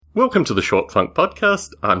Welcome to the Short Funk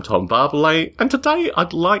Podcast. I'm Tom Barbalet, and today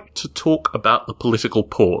I'd like to talk about the political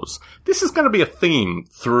pause. This is going to be a theme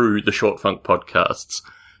through the Short Funk Podcasts,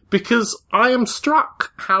 because I am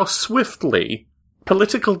struck how swiftly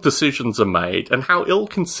political decisions are made and how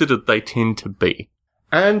ill-considered they tend to be.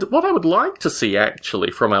 And what I would like to see,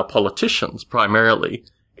 actually, from our politicians, primarily,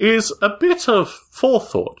 is a bit of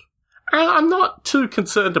forethought. And I'm not too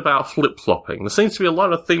concerned about flip-flopping. There seems to be a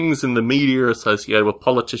lot of things in the media associated with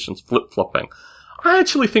politicians flip-flopping. I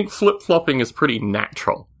actually think flip-flopping is pretty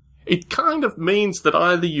natural. It kind of means that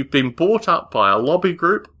either you've been brought up by a lobby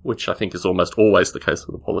group, which I think is almost always the case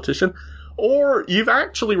with a politician, or you've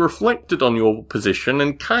actually reflected on your position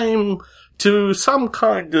and came to some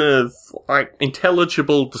kind of,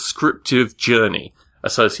 intelligible, descriptive journey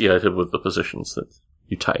associated with the positions that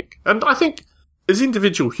you take. And I think, as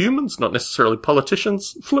individual humans, not necessarily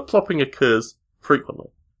politicians, flip-flopping occurs frequently.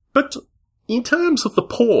 But in terms of the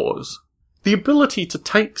pause, the ability to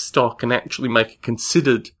take stock and actually make a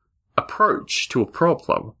considered approach to a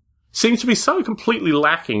problem seems to be so completely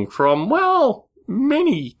lacking from,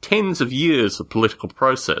 many tens of years of political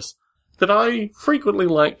process that I frequently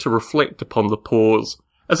like to reflect upon the pause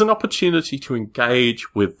as an opportunity to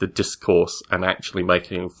engage with the discourse and actually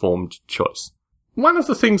make an informed choice. One of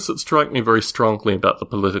the things that strike me very strongly about the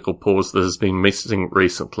political pause that has been missing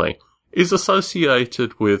recently is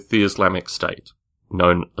associated with the Islamic State,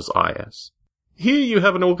 known as IS. Here you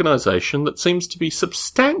have an organisation that seems to be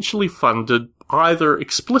substantially funded either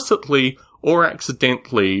explicitly or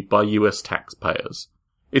accidentally by US taxpayers.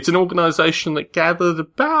 It's an organisation that gathered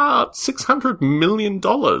about $600 million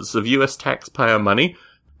of US taxpayer money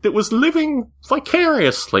that was living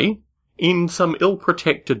vicariously in some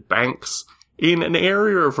ill-protected banks in an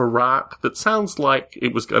area of Iraq that sounds like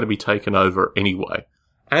it was going to be taken over anyway.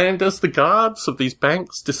 And as the guards of these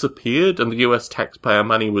banks disappeared and the US taxpayer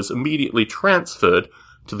money was immediately transferred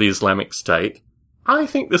to the Islamic State, I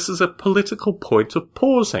think this is a political point of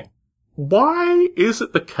pausing. Why is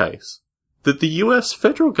it the case that the US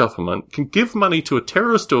federal government can give money to a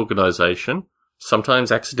terrorist organisation,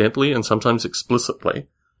 sometimes accidentally and sometimes explicitly,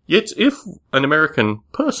 yet if an American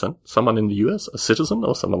person, someone in the US, a citizen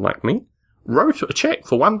or someone like me, wrote a check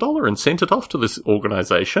for $1 and sent it off to this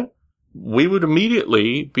organisation, we would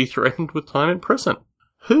immediately be threatened with time in prison?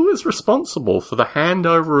 Who is responsible for the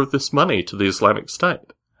handover of this money to the Islamic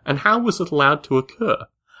State? And how was it allowed to occur?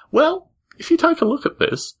 Well, if you take a look at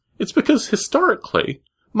this, it's because historically,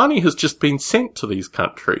 money has just been sent to these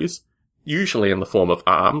countries, usually in the form of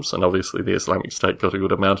arms, and obviously the Islamic State got a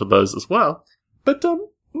good amount of those as well, but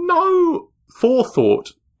no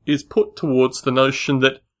forethought is put towards the notion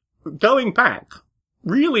that going back,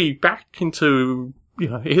 really back into,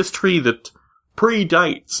 history that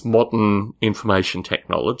predates modern information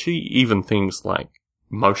technology, even things like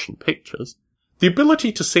motion pictures, the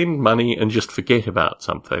ability to send money and just forget about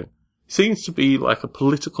something seems to be like a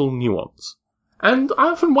political nuance. And I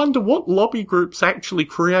often wonder what lobby groups actually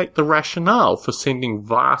create the rationale for sending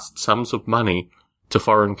vast sums of money to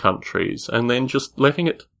foreign countries and then just letting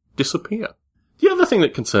it disappear. The other thing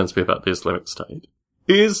that concerns me about the Islamic State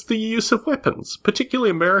is the use of weapons, particularly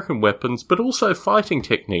American weapons, but also fighting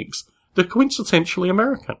techniques that are quintessentially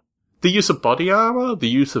American. The use of body armour, the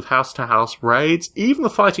use of house-to-house raids, even the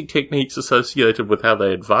fighting techniques associated with how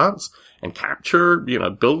they advance and capture,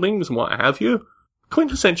 buildings and what have you,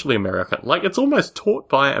 quintessentially American. Like, it's almost taught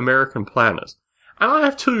by American planners. And I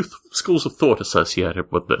have two schools of thought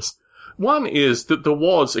associated with this. One is that there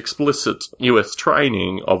was explicit US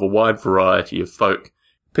training of a wide variety of folk,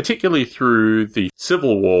 particularly through the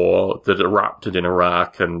civil war that erupted in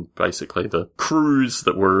Iraq and basically the crews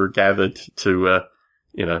that were gathered to,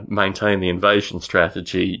 maintain the invasion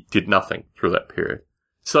strategy did nothing through that period.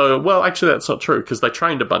 So, actually that's not true because they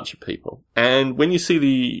trained a bunch of people. And when you see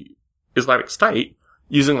the Islamic State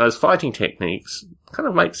using those fighting techniques, it kind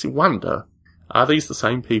of makes you wonder, are these the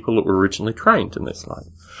same people that were originally trained in this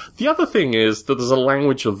line? The other thing is that there's a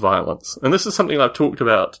language of violence, and this is something I've talked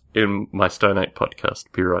about in my Stone Age podcast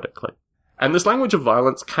periodically. And this language of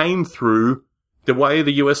violence came through the way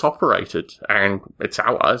the US operated, and its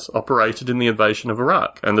allies operated in the invasion of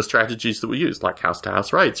Iraq, and the strategies that were used, like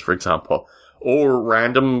house-to-house raids, for example, or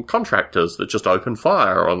random contractors that just opened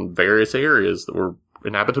fire on various areas that were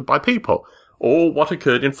inhabited by people, or what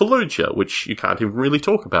occurred in Fallujah, which you can't even really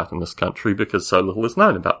talk about in this country because so little is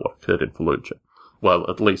known about what occurred in Fallujah. Well,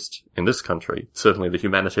 at least in this country, certainly the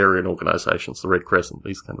humanitarian organisations, the Red Crescent,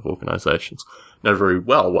 these kind of organisations, know very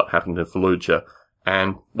well what happened in Fallujah,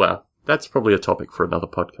 and, that's probably a topic for another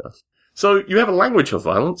podcast. So you have a language of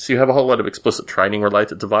violence, you have a whole lot of explicit training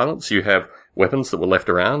related to violence, you have weapons that were left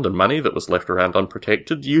around and money that was left around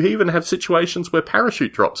unprotected. You even have situations where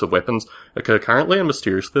parachute drops of weapons occur currently and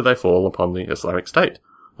mysteriously they fall upon the Islamic State,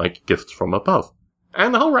 like gifts from above.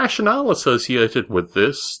 And the whole rationale associated with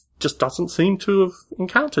this just doesn't seem to have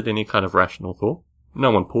encountered any kind of rational thought.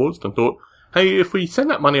 No one paused and thought, hey, if we send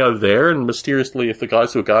that money over there and mysteriously if the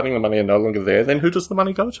guys who are guarding the money are no longer there, then who does the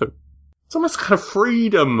money go to? It's almost kind of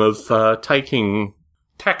freedom of taking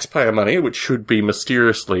taxpayer money, which should be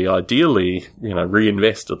mysteriously, ideally,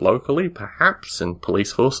 reinvested locally, perhaps in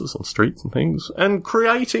police forces on streets and things, and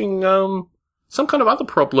creating some kind of other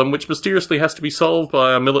problem which mysteriously has to be solved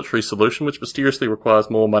by a military solution, which mysteriously requires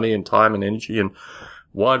more money and time and energy and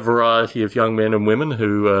wide variety of young men and women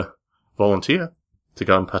who volunteer to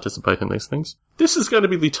go and participate in these things. This is going to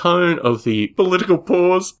be the tone of the political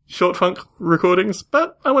pause short funk recordings,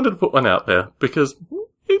 but I wanted to put one out there because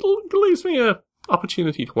it leaves me a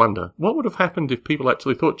opportunity to wonder what would have happened if people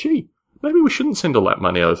actually thought, gee, maybe we shouldn't send all that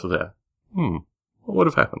money over there. What would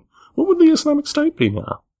have happened? What would the Islamic State be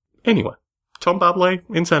now? Anyway, Tom Barbalet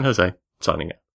in San Jose, signing out.